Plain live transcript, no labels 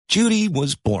Judy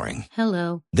was boring.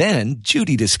 Hello. Then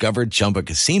Judy discovered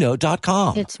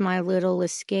ChumbaCasino.com. It's my little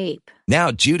escape. Now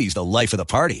Judy's the life of the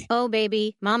party. Oh,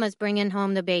 baby, mama's bringing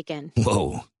home the bacon.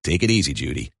 Whoa, take it easy,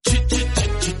 Judy.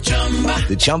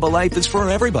 The Chumba life is for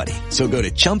everybody. So go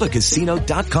to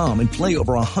ChumbaCasino.com and play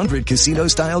over 100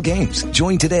 casino-style games.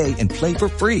 Join today and play for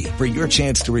free for your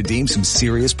chance to redeem some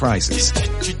serious prizes.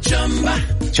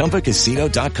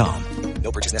 ChumbaCasino.com.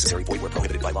 No purchase necessary. Void where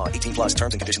prohibited by law. 18 plus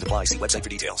terms and conditions apply. See website for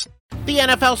details. The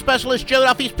NFL specialist Joe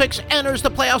Duffy's Picks enters the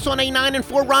playoffs on a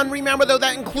 9-4 run. Remember, though,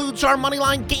 that includes our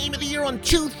Moneyline Game of the Year on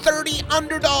 230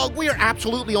 Underdog. We are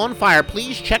absolutely on fire.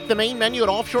 Please check the main menu at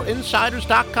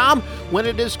offshoreinsiders.com when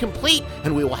it is complete,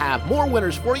 and we will have more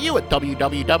winners for you at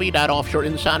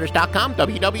www.offshoreinsiders.com,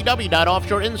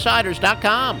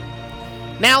 www.offshoreinsiders.com.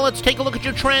 Now let's take a look at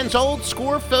your trends. Old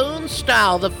score phone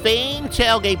style, the famed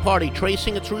tailgate party,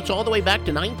 tracing its roots all the way back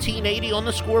to 1980 on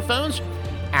the score phones.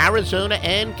 Arizona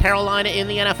and Carolina in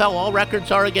the NFL. All records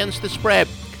are against the spread.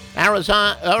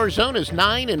 Arizona's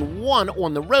 9-1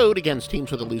 on the road against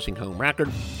teams with a losing home record.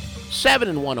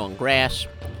 7-1 on grass.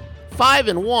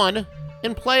 5-1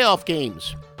 in playoff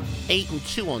games.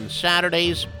 8-2 on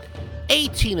Saturdays.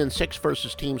 18-6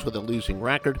 versus teams with a losing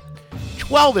record.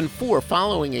 12-4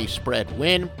 following a spread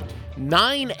win.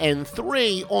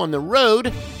 9-3 on the road.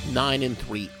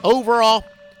 9-3 overall.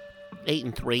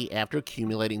 8-3 after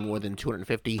accumulating more than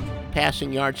 250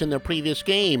 passing yards in their previous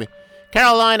game.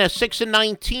 Carolina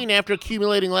 6-19 after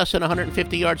accumulating less than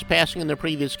 150 yards passing in their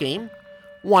previous game.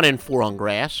 1-4 on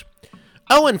grass.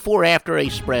 0-4 after a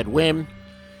spread win.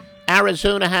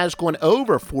 Arizona has gone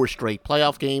over 4 straight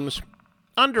playoff games.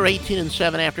 Under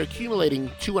 18-7 after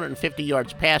accumulating 250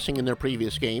 yards passing in their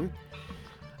previous game.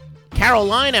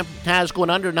 Carolina has gone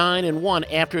under 9-1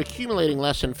 after accumulating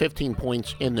less than 15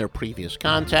 points in their previous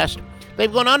contest.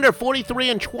 They've gone under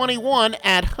 43-21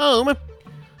 at home.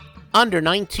 Under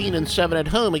 19-7 at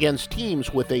home against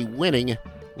teams with a winning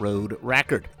road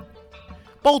record.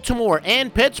 Baltimore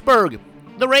and Pittsburgh.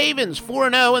 The Ravens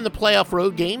 4-0 in the playoff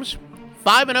road games.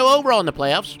 5-0 overall in the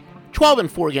playoffs.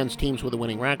 12-4 against teams with a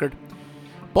winning record.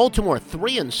 Baltimore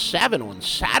 3-7 on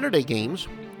Saturday games,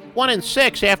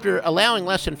 1-6 after allowing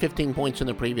less than 15 points in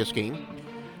the previous game.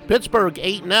 Pittsburgh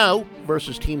 8-0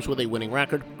 versus teams with a winning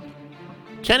record.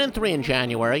 10-3 in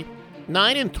January,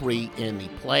 9-3 in the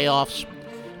playoffs.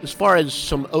 As far as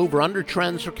some over-under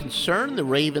trends are concerned, the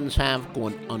Ravens have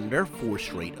gone under 4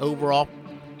 straight overall.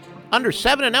 Under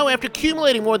 7-0 after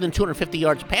accumulating more than 250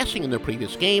 yards passing in their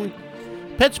previous game.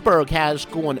 Pittsburgh has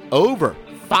gone over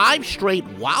 5 straight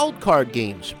wildcard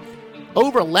games.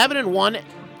 Over 11-1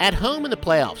 at home in the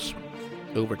playoffs.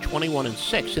 Over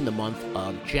 21-6 in the month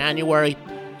of January.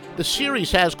 The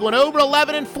series has gone over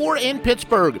 11-4 in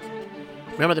Pittsburgh.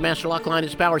 Remember, the Master Lock Line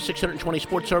is powered 620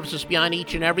 sports services behind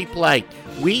each and every play.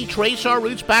 We trace our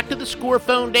roots back to the score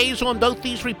phone days on both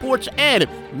these reports and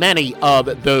many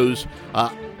of those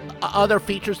other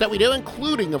features that we do,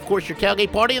 including, of course, your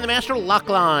tailgate party and the Master Lock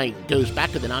Line. Goes back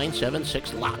to the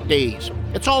 976 lock days.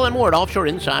 It's all and more at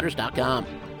offshoreinsiders.com.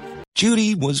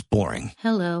 Judy was boring.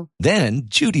 Hello. Then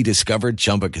Judy discovered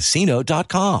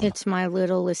ChumbaCasino.com. It's my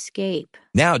little escape.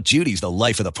 Now Judy's the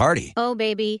life of the party. Oh,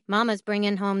 baby, mama's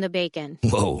bringing home the bacon.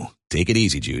 Whoa, take it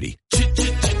easy, Judy.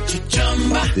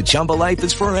 The Chumba life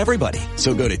is for everybody.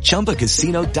 So go to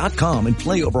ChumbaCasino.com and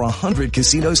play over 100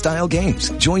 casino-style games.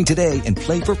 Join today and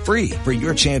play for free for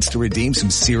your chance to redeem some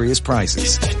serious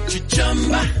prizes.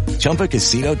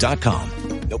 ChumbaCasino.com.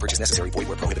 No purchase necessary. Void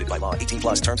where prohibited by law. 18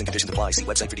 plus terms and conditions apply. See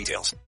website for details.